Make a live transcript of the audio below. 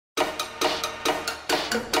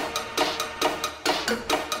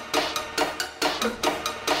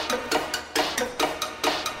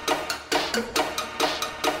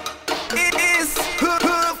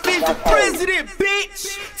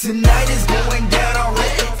going down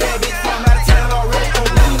already. Bad bitch from out of town already. On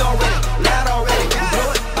lean already, loud already.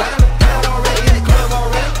 Blow it, loud already. In the club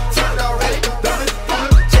already, turned already. Dumping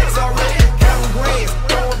checks already. Counting grams,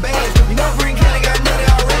 throwing bands. You know Green County got money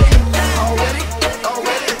already. Already.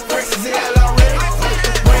 Fresh as hell already.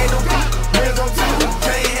 Brand new beat, rims on two,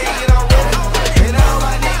 chain hanging already. And all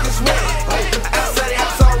my niggas ready. Outside the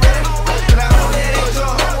house already. And I know that ain't your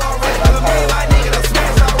hoe already. Look me and my nigga done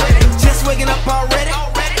smashed already. Just waking up already.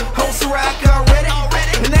 Whole Ciroc already.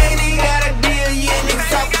 And they ain't even got a deal yet. Niggas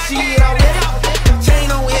talking shit already.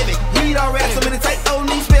 Chain on heavy, weed already. So many tight old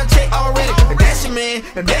knees, spell check already.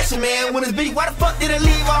 And that's your man. When it's beef, why the fuck did it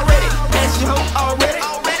leave already? That's your hoe already.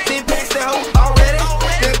 Then pass the hoe already.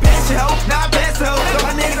 Then pass your hoe, now I pass the hoe. So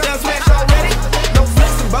my niggas done smashed already. No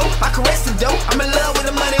flexing, bro. I caress the dough. I'm in love with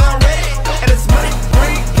the money already. And it's money,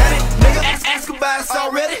 free, got it, nigga. Ask about us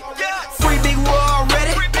already. Free big war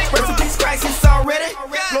already. Rest in peace crisis already.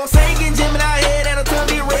 Lord Sagan, Jim in our head, and a tongue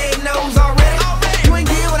be red nose already. You ain't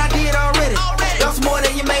did what I did already. That's more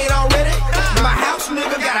than you made already. My house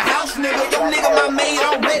nigga got a house nigga. Your nigga my maid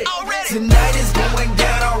already. Tonight is going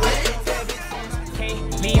down already.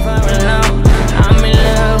 Can't leave her alone. I'm in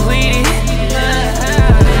love with it.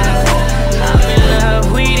 I'm in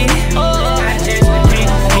love with it. I just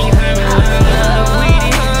can't leave her alone. I'm in love with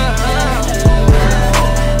it.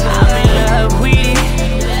 I'm in love with it.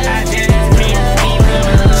 I just can't leave her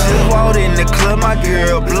alone. Just walked in the club, my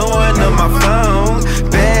girl blowing up my phone.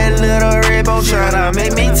 Bad little red bow tryna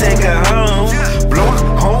make me take her home. Blowing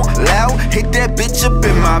home loud, hit that bitch up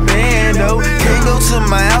in my bando. Can't go to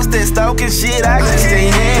my house, that stalking shit I just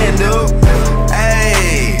can't handle.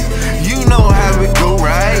 Ayy, you know how it go,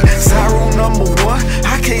 right? Sorrow number one,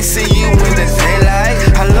 I can't see you in the daylight.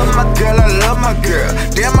 I love my girl,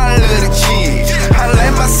 damn I love the cheese. I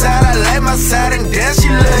like my side, and damn she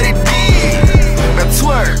love it deep. Now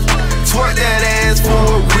twerk that ass for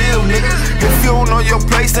a real nigga. If you don't know your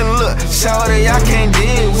place, then look, shawty, I can't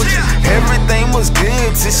deal with you. Everything was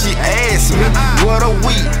good till she asked me, what a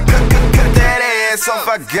week. Cut that ass off,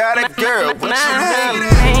 I got it, girl. What you mean?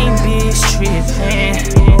 My main bitch trippin'.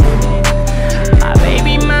 My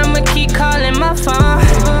baby mama keep calling.